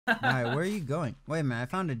Alright, where are you going? Wait a minute, I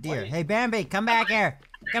found a deer. Hey, Bambi, come back here!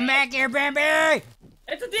 Come back here, Bambi!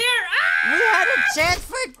 It's a deer! Ah! We had a chance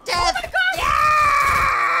for death! Oh my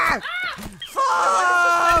God!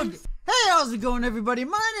 Yeah! Food! Hey, how's it going, everybody?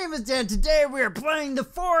 My name is Dan. Today we are playing The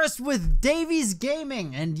Forest with DAVY'S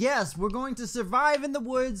Gaming. And yes, we're going to survive in the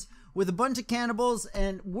woods with a bunch of cannibals,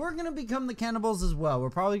 and we're going to become the cannibals as well. We're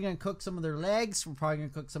probably going to cook some of their legs. We're probably going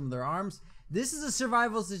to cook some of their arms. This is a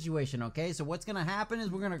survival situation, okay? So what's going to happen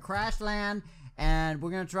is we're going to crash land, and we're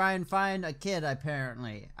going to try and find a kid,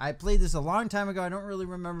 apparently. I played this a long time ago. I don't really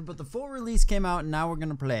remember, but the full release came out, and now we're going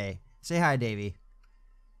to play. Say hi, Davy.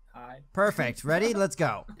 Hi. Perfect. Ready? Let's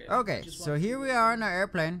go. Okay, so here we are in our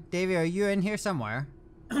airplane. Davy, are you in here somewhere?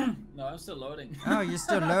 No, I'm still loading. Oh, you're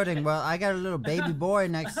still loading. Well, I got a little baby boy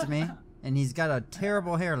next to me, and he's got a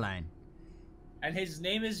terrible hairline. And his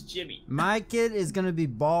name is Jimmy. My kid is going to be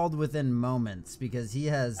bald within moments because he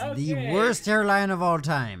has the worst hairline of all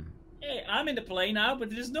time. Hey, I'm in the plane now, but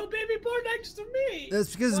there's no baby boy next to me.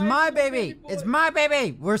 That's because it's my baby. It's my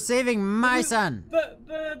baby. We're saving my son. But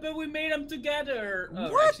we made them together.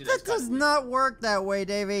 Oh, what? actually, that does not work that way,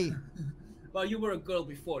 Davy. Well, you were a girl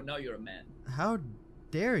before. Now you're a man. How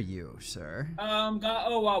dare you, sir?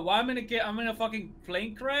 Oh wow, I'm in a fucking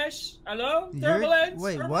plane crash. Hello? Turbulence?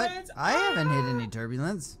 Wait, turbulence? what? I haven't hit any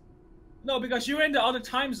turbulence. No, because you're in the other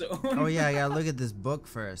time zone. Oh yeah, I gotta look at this book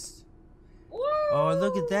first. Woo! Oh,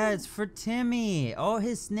 look at that. It's for Timmy. Oh,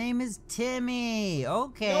 his name is Timmy.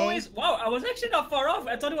 Okay. No, wow, I was actually not far off.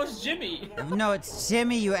 I thought it was Jimmy. No, it's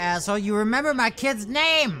Timmy, you asshole. You remember my kid's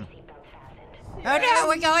name. Oh no,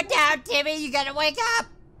 we're going down, Timmy. You gotta wake up.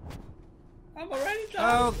 I'm already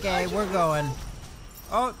done. Okay, we're going.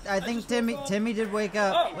 Oh, I think Timmy did wake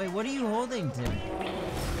up. Oh. Wait, what are you holding, Timmy?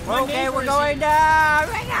 Okay, we're going down.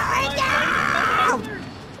 We're going down.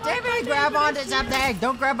 Timmy, grab onto something.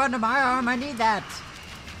 Don't grab onto my arm. I need that.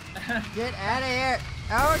 Get out of here.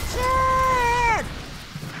 Oh, shit.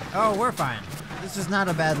 Oh, we're fine. This was not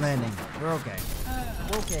a bad landing. We're okay.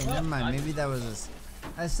 Okay, never mind. Maybe that was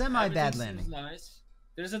a semi-bad landing. Nice.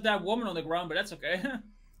 There's that woman on the ground, but that's okay.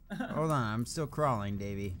 Hold on, I'm still crawling,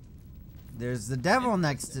 Davy. There's the devil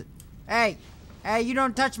next to... Hey! Hey, you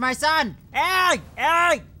don't touch my son! Hey!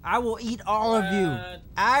 Hey! I will eat all of you.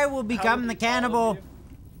 I will become the cannibal.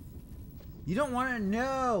 You don't want to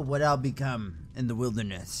know what I'll become in the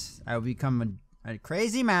wilderness. I will become a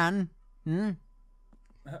crazy man. Hmm?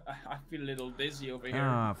 I feel a little dizzy over here.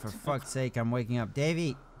 Oh, for fuck's sake, I'm waking up.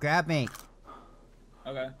 Davy, grab me.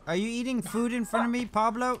 Okay. Are you eating food in front of me,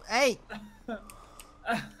 Pablo? Hey!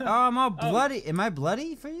 Oh, I'm all bloody. Am I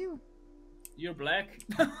bloody for you? You're black.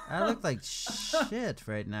 I look like shit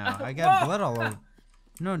right now. I got blood all over.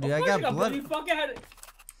 No, dude, I got blood. You fucking had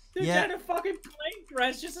Dude, you had a fucking plane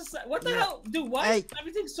crash just a sec. What the hell? Dude, why is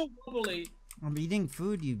everything so wobbly? I'm eating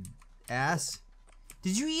food, you ass.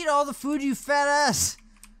 Did you eat all the food, you fat ass?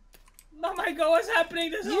 Oh my god, what's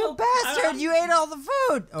happening? You bastard! You ate all the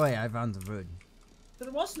food! Oh, wait, I found some food.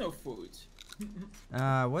 There was no food.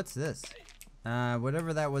 What's this?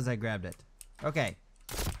 Whatever that was, I grabbed it. Okay.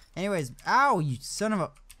 Anyways, ow, you son of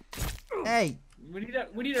a... Hey! We need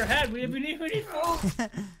our head. We need food. We need food!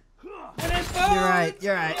 You're right.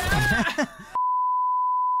 Yeah.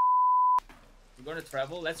 We're gonna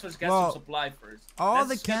travel. Let's just get some supply first. All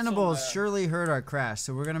the cannibals surely heard our crash,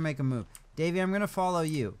 so we're gonna make a move. Davy, I'm gonna follow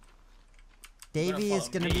you. Davy is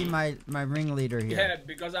gonna be my ringleader here. Yeah,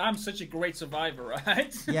 because I'm such a great survivor,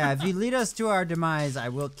 right? Yeah, if you lead us to our demise, I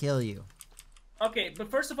will kill you. Okay, but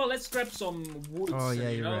first of all, let's grab some wood. Oh yeah,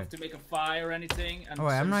 you're right. To make a fire or anything, and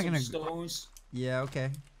I'm not gonna stones. Yeah, okay.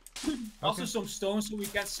 Also some stones so we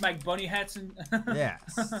can smack bunny heads and. Yeah.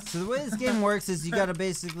 So the way this game works is you gotta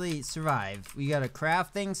basically survive. We gotta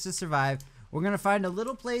craft things to survive. We're gonna find a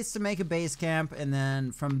little place to make a base camp, and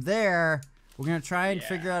then from there, we're gonna try and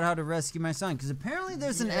figure out how to rescue my son. Because apparently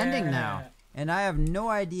there's an ending now, and I have no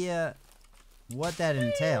idea what that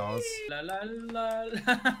entails. La, la, la,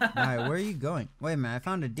 Alright, where are you going? Wait a minute, I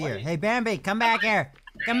found a deer. Hey, Bambi, come back here.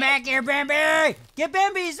 Come back here, Bambi! Get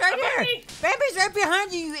Bambi, he's right here! Bambi's right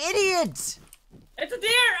behind you, you idiots! It's a deer!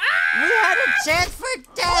 Ah! We had a chance for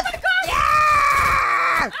death! Oh my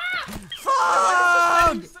God!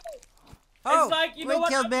 Yeah! Food! Oh, it's like, you know what?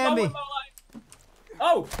 Killed Bambi.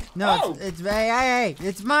 Oh! No, it's hey,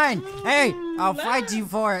 it's mine! Hey, I'll fight you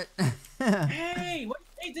for it! Hey, what?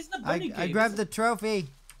 Hey, this is the bunny game. I grabbed the trophy.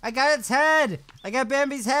 I got its head. I got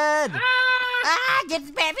Bambi's head.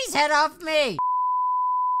 Get Bambi's head off me.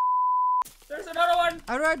 There's another one.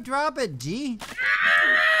 How do I drop it, G?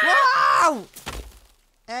 Whoa!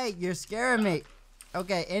 Hey, you're scaring me.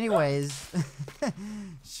 Okay, anyways.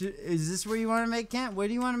 Is this where you want to make camp? Where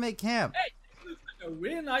do you want to make camp? Hey, a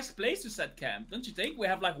really nice place to set camp, don't you think? We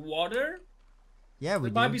have like water. Yeah, we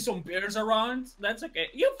There might be some bears around. That's okay.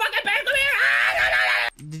 You fucking bear, come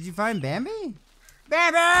here! Did you find Bambi?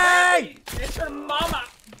 Bambi! It's her mama.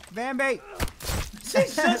 Bambi!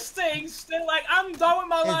 She's just staying still like, I'm done with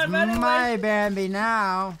my life anyway. It's my Bambi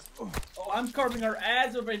now. Oh, I'm carving her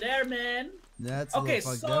ass over there, man. That's okay,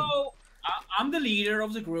 so I'm the leader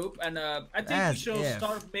of the group, and I think we should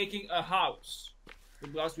start making a house.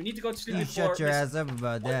 Because we need to go to sleep before. Shut your ass up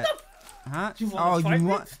about that. Huh? You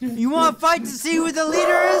want you want to fight to see who the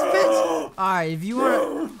leader is, bitch? All right, if you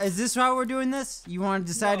want to, is this how we're doing this? You want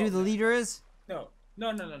to decide who the leader is? No.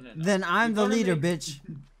 Then I'm the leader, bitch.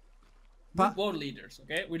 We're both leaders,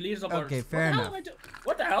 okay? We're leaders of ours. Okay, fair enough.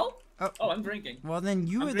 What the hell? Oh, I'm drinking. Well, then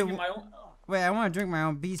you are the one. Wait, I want to drink my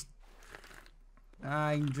own beast.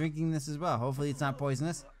 I'm drinking this as well. Hopefully it's not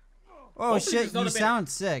poisonous. Oh shit, you sound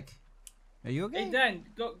sick. Are you okay? Hey Dan,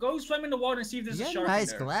 go swim in the water and see if there's a shark in there.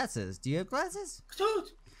 Nice glasses. Do you have glasses? Dude,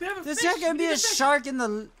 we have a fish. There's not gonna be a shark in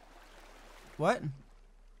the... What?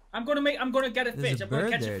 I'm gonna get a fish. I'm gonna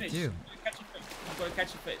catch a fish. Too. I'm gonna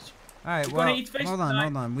catch a fish. Alright, well, hold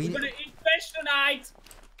on. We're gonna eat fish tonight.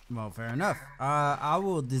 Well, fair enough. I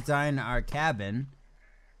will design our cabin.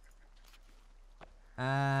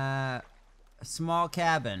 A small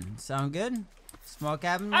cabin. Sound good? Small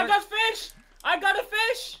cabin? I got fish! I got a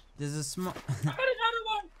fish! There's a small... I got another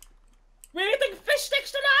one! We're eating fish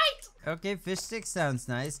sticks tonight! Okay, fish sticks sounds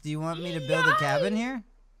nice. Do you want me to build a cabin here?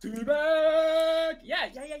 Yeah.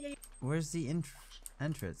 Where's the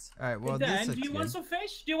entrance? Alright, well, hey, Dan, this looks do you want some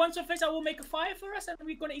fish? Do you want some fish? I will make a fire for us and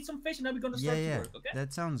we're gonna eat some fish and then we're gonna start to work, okay?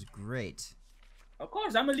 That sounds great. Of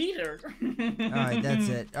course, I'm a leader. Alright, that's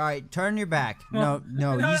it. Alright, turn your back. No,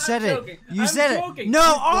 you said it. You said it.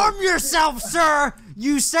 No, arm yourself, sir!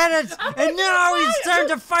 You said it, and now he's starting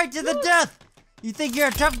to fight to the death! You think you're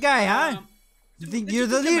a tough guy, huh? You think you're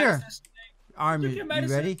the leader? Arm you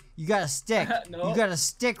ready? You got a stick. No. You got a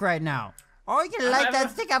stick right now. Oh, you can light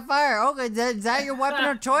that stick on fire. Okay, is that your weapon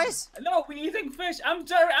of choice? No, we're eating fish. I'm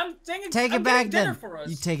thinking. Take it back then. For us.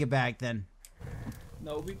 You take it back then.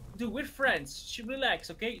 No, we're friends. Relax,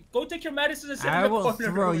 okay? Go take your medicine and sit in I the will corner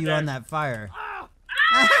throw you there. on that fire.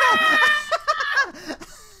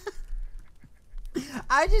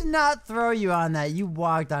 I did not throw you on that. You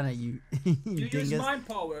walked on it, you use mind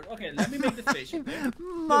power. Okay, let me make the fish. Okay?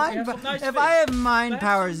 If I have mind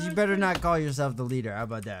powers, you better not call yourself the leader. How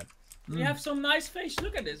about that? We have some nice fish.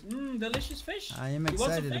 Look at this. Delicious fish. I am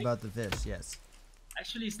excited about the fish, yes.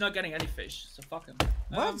 Actually, he's not getting any fish, so fuck him.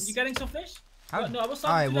 What? You getting some fish? No, I was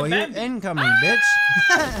Alright, well, you're incoming, bitch.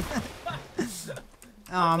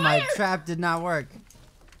 Oh, my trap did not work.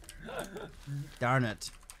 Darn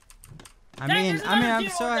it. I mean, I'm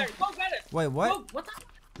sorry. Go get it. Wait, what? Go, what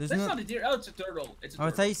the? That's not a deer. Oh, it's a turtle. It's a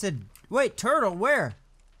turtle. I thought you said. Wait, turtle? Where?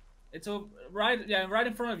 It's right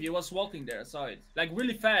in front of you. I was walking there. I saw it, like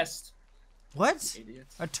really fast. What? Idiot.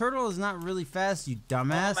 A turtle is not really fast, you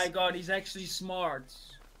dumbass. Oh my god, he's actually smart.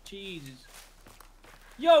 Jesus.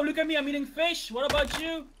 Yo, look at me. I'm eating fish. What about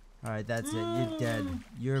you? All right, that's it. You're dead.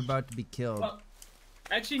 You're about to be killed. Well,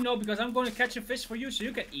 actually, no, because I'm going to catch a fish for you so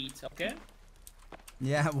you can eat. Okay?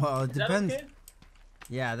 Yeah, well, it depends. That okay?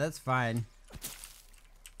 Yeah, that's fine.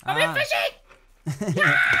 I'm fishing!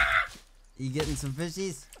 Yeah! You getting some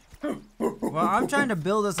fishies? Well, I'm trying to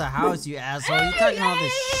build us a house, you asshole. You're talking all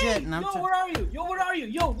this shit, and I'm Yo, where are you? Yo, where are you?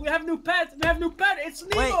 Yo, we have new pet. It's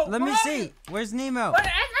Nemo. Wait, let me see. Where's Nemo? It's a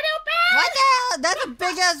new pet. What the hell? That's a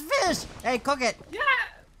big ass fish. Hey, cook it. Yeah.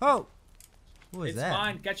 Oh. Who is that? It's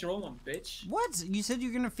fine. Get your own one, bitch. What? You said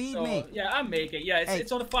you're gonna feed me. Yeah, I'm making. Yeah,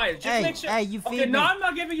 it's on the fire. Just make sure. Hey, you feed me. Okay, no, I'm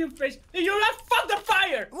not giving you fish. You left. Fuck the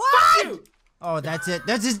fire. What? Fuck you. Oh, that's it.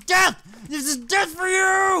 That's his death. This is death for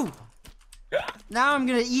you. Now I'm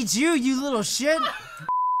gonna eat you, you little shit.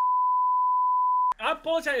 I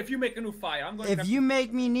apologize if you make a new fire. If you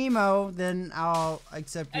make me Nemo, then I'll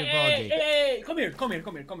accept your apology. Hey, come here.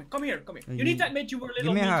 You need to admit you were a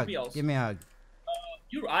little mean to me also. Give me a hug.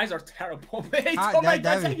 Your eyes are terrible, mate. Oh my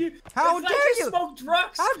god. How dare you? Smoke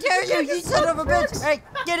drugs. How dare you, you son of a bitch. Hey,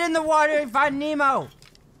 get in the water and find Nemo.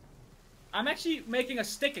 I'm actually making a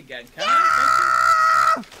stick again. Can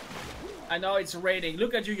I? I know it's raining.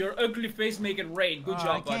 Look at you. Your ugly face make it rain. Good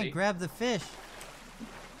job, buddy. I can't grab the fish.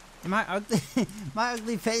 My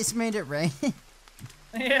ugly face made it rain.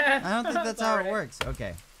 Yeah. I don't think that's how it works.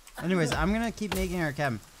 Okay. Anyways, I'm gonna keep making our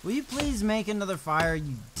cabin. Will you please make another fire,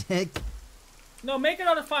 you dick? No, make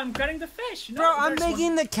another fire. I'm getting the fish. No, bro, I'm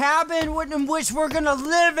making the cabin in which we're gonna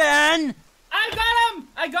live in.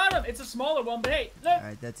 I got him. It's a smaller one, but hey, look. All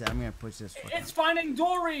right, that's it. I'm gonna push this. It's Finding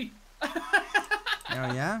Dory. Oh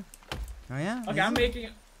yeah. Oh yeah. Okay, I'm making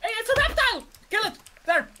it. Hey, it's a reptile. Kill it!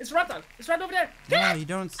 There! It's a reptile! It's right over there! Kill No, it! you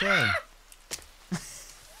don't say.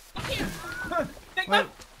 Take Wait.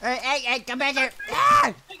 that! Hey, come back here.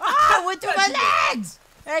 Ah! Oh, went through my legs!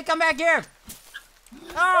 Hey, come back here.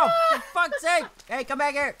 Oh, for fuck's sake. Hey, come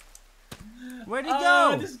back here. Where'd he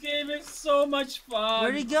Oh, go? this game is so much fun.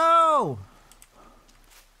 Where'd he go?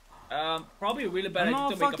 Probably a really bad I'm idea all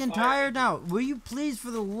to make a fucking fire. tired now. Will you please, for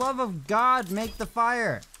the love of God, make the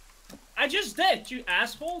fire? I just did, you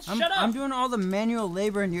asshole. Shut up. I'm doing all the manual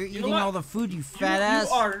labor and you're know eating what? all the food, you fat ass.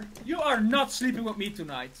 You are not sleeping with me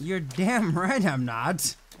tonight. You're damn right I'm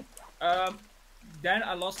not. Then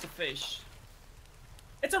I lost the fish.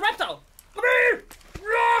 It's a reptile. Come here.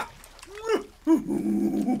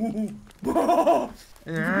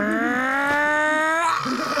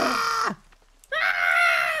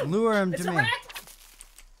 Lure him It's to a me. rat.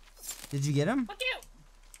 Did you get him? Fuck you.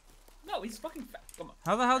 No, he's fucking fat. Come on.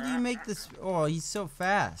 How the hell do you make this? Oh, he's so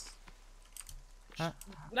fast.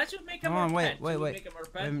 Let's just make him Hold on, our wait. pet. Should we make him our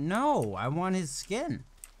pet? No, I want his skin.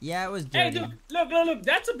 Yeah, it was Hey, dirty. look.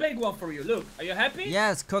 That's a big one for you. Look, are you happy?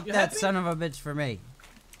 Yes, cook You that happy? son of a bitch for me.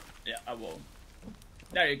 Yeah, I will.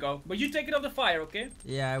 There you go. But you take it off the fire, okay?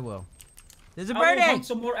 Yeah, I will. There's a I will birdie! hunt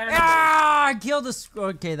some more animals. Ah, I killed a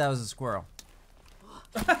okay, that was a squirrel.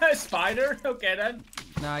 Spider? Okay then.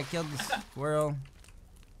 No, I killed the squirrel.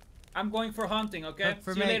 I'm going for hunting, okay? Cook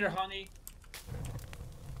for See me. you later, honey.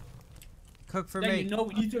 Cook for Then me. you know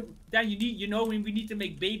we need to. Then you know when we need to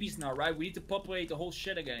make babies now, right? We need to populate the whole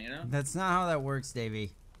shit again, you know? That's not how that works,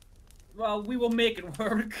 Davey. Well, we will make it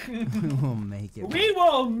work. We'll make it. We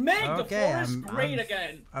will make the Okay, forest great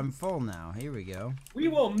again. I'm full now. Here we go. We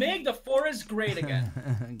will make the forest great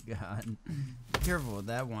again. God. Careful with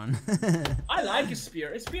that one. I like a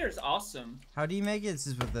spear. A spear is awesome. How do you make it? It's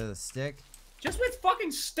just with a stick? Just with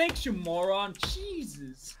fucking sticks, you moron.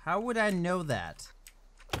 Jesus. How would I know that?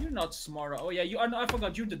 You're not smart. Oh yeah, you are. I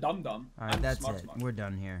forgot you're the dum dum. Alright, that's it. We're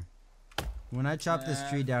done here. When I chop this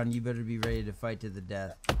tree down, you better be ready to fight to the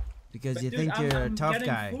death. Because But you dude, think you're a I'm tough getting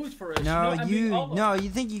guy. food for us. No, I'm being all- no, you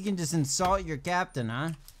think you can just insult your captain,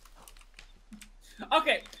 huh?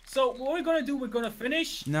 Okay, so what we're gonna do? We're gonna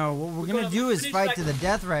finish. No, what we're gonna gonna do is finish fight like- to the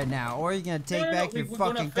death right now, or you're gonna take no, back your we're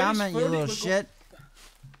gonna fucking finish comment, you further, little we're shit.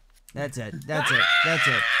 That's it. That's it. That's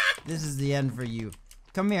it. This is the end for you.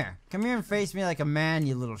 Come here. Come here and face me like a man,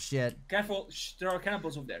 you little shit. Careful, there are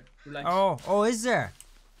cannibals over there. Relax. Oh, is there?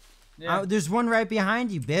 Yeah. There's one right behind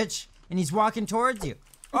you, bitch, and he's walking towards you.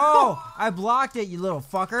 Oh, I blocked it, you little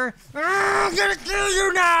fucker. I'm gonna kill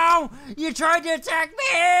you now! You tried to attack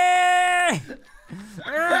me!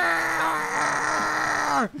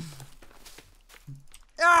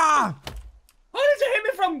 Ah! How did you hit me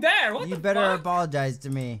from there? What You the better fuck? apologize to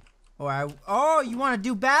me. Oh, you want to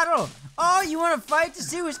do battle? Oh, you want to fight to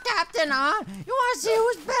see who's captain, huh? You want to see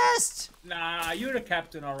who's best? Nah, you're the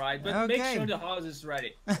captain, alright. But make Okay. sure the house is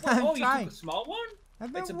ready. I'm Oh, you trying. took a small one?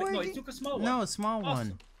 I've been It's a big, no, working. you took a small one. No, a small Awesome.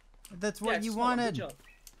 one. That's Yeah, what it's you small. Good wanted. job.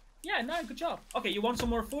 Yeah, no, good job. Okay, you want some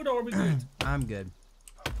more food or are we good? I'm good.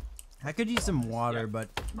 I could use some water, but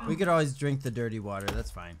we could always drink the dirty water. That's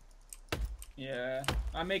fine. Yeah,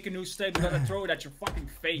 I make a new steak because I throw it at your fucking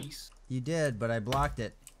face. You did, but I blocked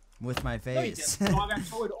it with my No, you face. didn't. Dog, I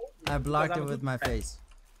throw it over I you blocked because it I'm a with good my friend. face.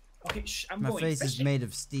 Okay, shh, I'm My going face is fishing. made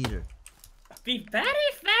of cedar. Be very,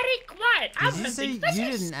 very quiet. I'm Did you say hunting you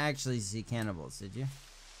fishes. didn't actually see cannibals, did you?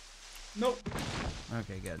 Nope.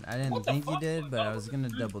 Okay, good. I didn't What the think you fuck? did, but I was gonna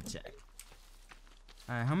double check.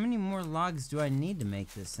 Alright, how many more logs do I need to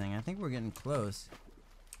make this thing? I think we're getting close.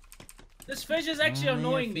 This fish is actually Only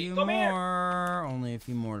annoying a me. few Come here. more. Only a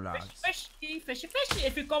few more Fishy, logs. fishy, fishy, fishy.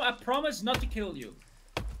 If you come, I promise not to kill you.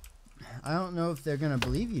 I don't know if they're gonna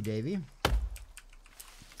believe you, Davey.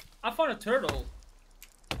 I found a turtle.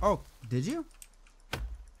 Oh, did you?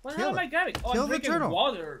 What the Kill hell am I it. grabbing? Oh, Kill I'm the drinking turtle.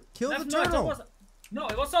 water. Kill the No, that turtle. was- No,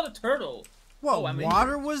 it was not a turtle. What, Oh, I'm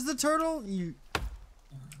water was the turtle? You...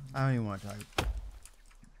 I don't even want to talk.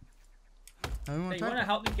 I don't Hey, want you to wanna talk.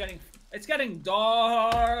 help me getting... It's getting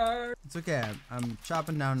dark. It's okay. I'm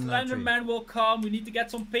chopping down another tree. Slenderman will come. We need to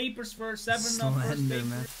get some papers first. 7 of first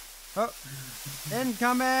Slenderman. papers. Oh,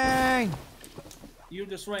 incoming! You're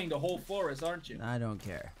destroying the whole forest, aren't you? I don't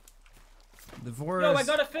care. The forest. Yo, I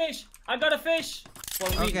got a fish. I got a fish.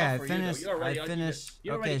 Well, me, Okay, not I for you, though. finished. You're already I on- finished.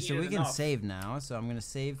 you're already Okay, so we eating can enough. save now. So I'm gonna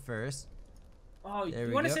save first. Oh, There you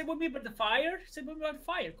we want to go. say with me about the fire? Say with me about the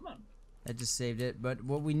fire. Come on. I just saved it. But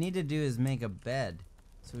what we need to do is make a bed,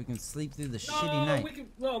 so we can sleep through the No, shitty night.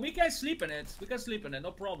 we can sleep in it. We can sleep in it.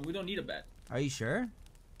 No problem. We don't need a bed. Are you sure?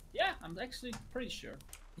 Yeah, I'm actually pretty sure.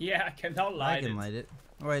 Yeah, I cannot I light can it. light it.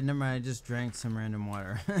 Oh wait, never mind. I just drank some random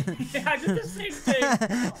water. Yeah, I did the same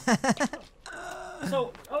thing.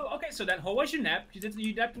 So, okay. So then, how was your nap?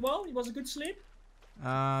 You napped well? It was a good sleep?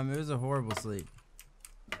 It was a horrible sleep.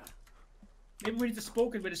 Maybe we need to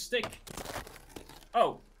poke it with a stick.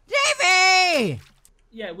 Oh. Davy!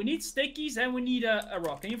 Yeah, we need stickies and we need a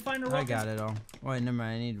rock. Can you find a rock? I got it all. Wait, never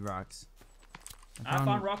mind. I need rocks. I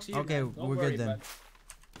found rocks here. Okay, we're good then.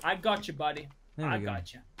 I got you, buddy. I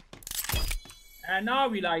got you. And now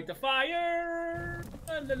we light the fire.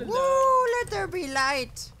 Woo! Let there be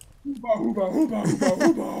light.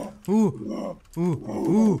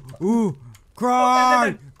 Ooh!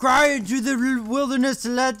 Cry! Cry into the wilderness to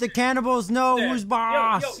let the cannibals know who's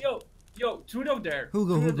boss. Yo! Truth or dare?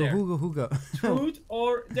 Hooga. Truth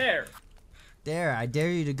or dare? Dare! I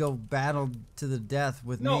dare you to go battle to the death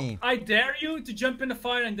with me. No, I dare you to jump in the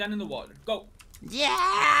fire and then in the water. Go. Yeah!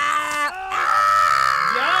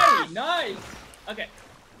 Yay! Nice. Okay.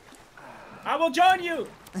 I will join you.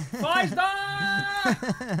 5 stars.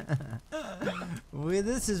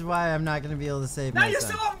 This is why I'm not gonna be able to save now myself.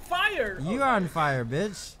 You're still on fire. You're on fire,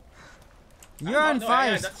 bitch. You're on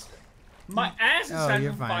fire. My ass is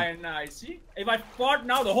on fire now. See? If I fart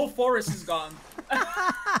now, the whole forest is gone.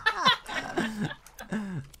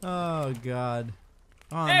 Oh God.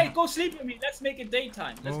 Hey, go sleep with me. Let's make it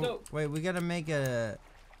daytime. Let's go. Wait, we gotta make a.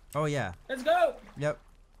 Oh yeah. Let's go. Yep.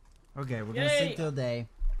 Okay, we're gonna sleep till day.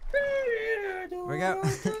 We got.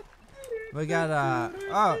 We got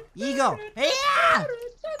oh, eagle. Yeah!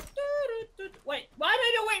 Wait, why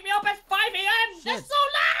did you wake me up at 5 a.m.? That's so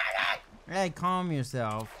loud! Hey, calm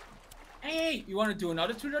yourself. Hey, you want to do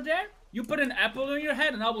another truth or dare? You put an apple in your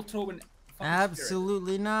head and I will throw an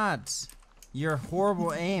Absolutely not. Your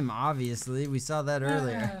horrible aim, obviously. We saw that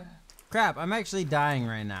earlier. Crap, I'm actually dying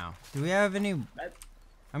right now. Do we have any...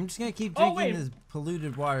 I'm just gonna keep drinking this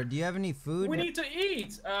polluted water. Do you have any food? We need to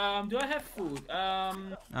eat. Do I have food?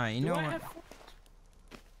 Alright, you know what?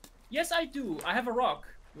 Yes, I do. I have a rock.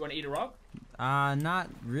 You wanna eat a rock? Not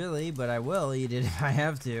really, but I will eat it if I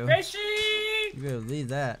have to. Fishy! You better leave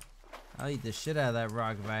that. I'll eat the shit out of that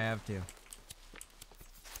rock if I have to. Did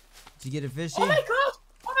you get a fishy? Oh my god!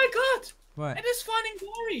 Oh my god! What? It is Finding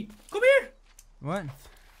Dory! Come here! What?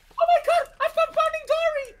 Oh my god! I found Finding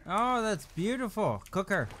Dory! Oh, that's beautiful. Cook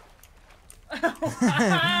her.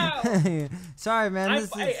 Wow. Sorry, man.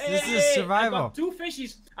 This is survival. I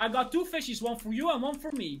got two fishies. One for you and one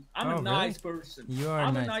for me. I'm a nice person. You are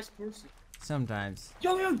I'm a nice person. Sometimes.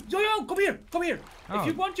 Yo, come here. Oh. If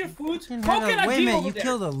you want your food, wait a minute, you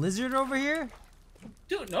killed a lizard over here?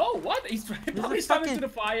 Dude, no, what? He's probably coming to the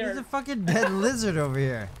fire. There's a fucking dead lizard over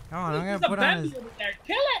here. Come on, I'm gonna put on his... over there.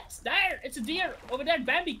 Kill it! There, it's a deer. Over there,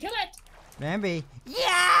 Bambi, kill it! Bambi. Yeah!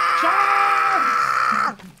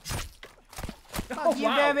 Fuck you,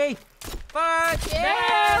 Bambi! Fuck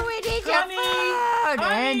you! We need your food!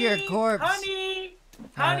 And your corpse.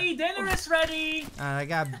 Honey, dinner is ready! I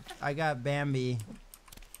got Bambi.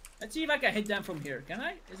 Let's see if I can hit them from here. Can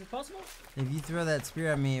I? Is it possible? If you throw that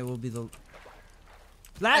spear at me, it will be the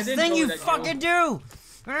last thing you fucking do!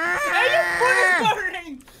 Hey, your food is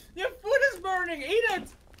burning! Your food is burning! Eat it!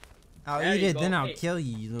 I'll eat it, then I'll kill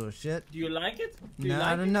you, you little shit. Do you like it?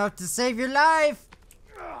 Not enough to save your life!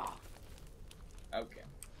 Okay.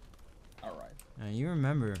 Alright. You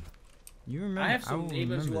remember. I have some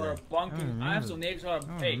neighbors who are bunking. I have some neighbors who are.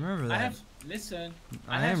 Hey, I have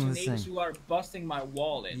some neighbors who are busting my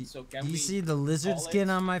wall in. So can we? You see the lizard skin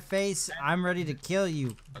on my face? I'm ready to kill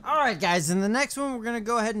you. All right, guys. In the next one, we're gonna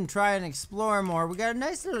go ahead and try and explore more. We got a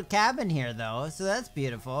nice little cabin here, though, so that's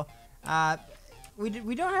beautiful.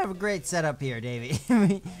 We don't have a great setup here, Davey.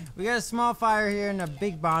 we got a small fire here and a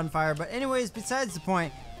big bonfire. But anyways, besides the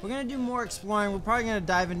point, we're gonna do more exploring. We're probably gonna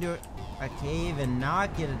dive into a cave and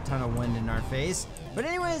not get a ton of wind in our face. But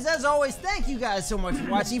anyways, as always, thank you guys so much for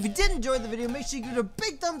watching. If you did enjoy the video, make sure you give it a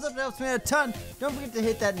big thumbs up. It helps me out a ton. Don't forget to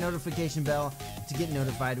hit that notification bell to get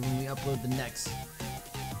notified when we upload the next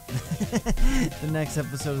the next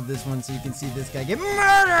episode of this one, so you can see this guy get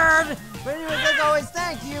murdered. But anyways, as always,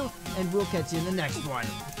 thank you, and we'll catch you in the next one.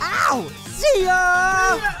 Ow! See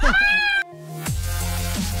ya!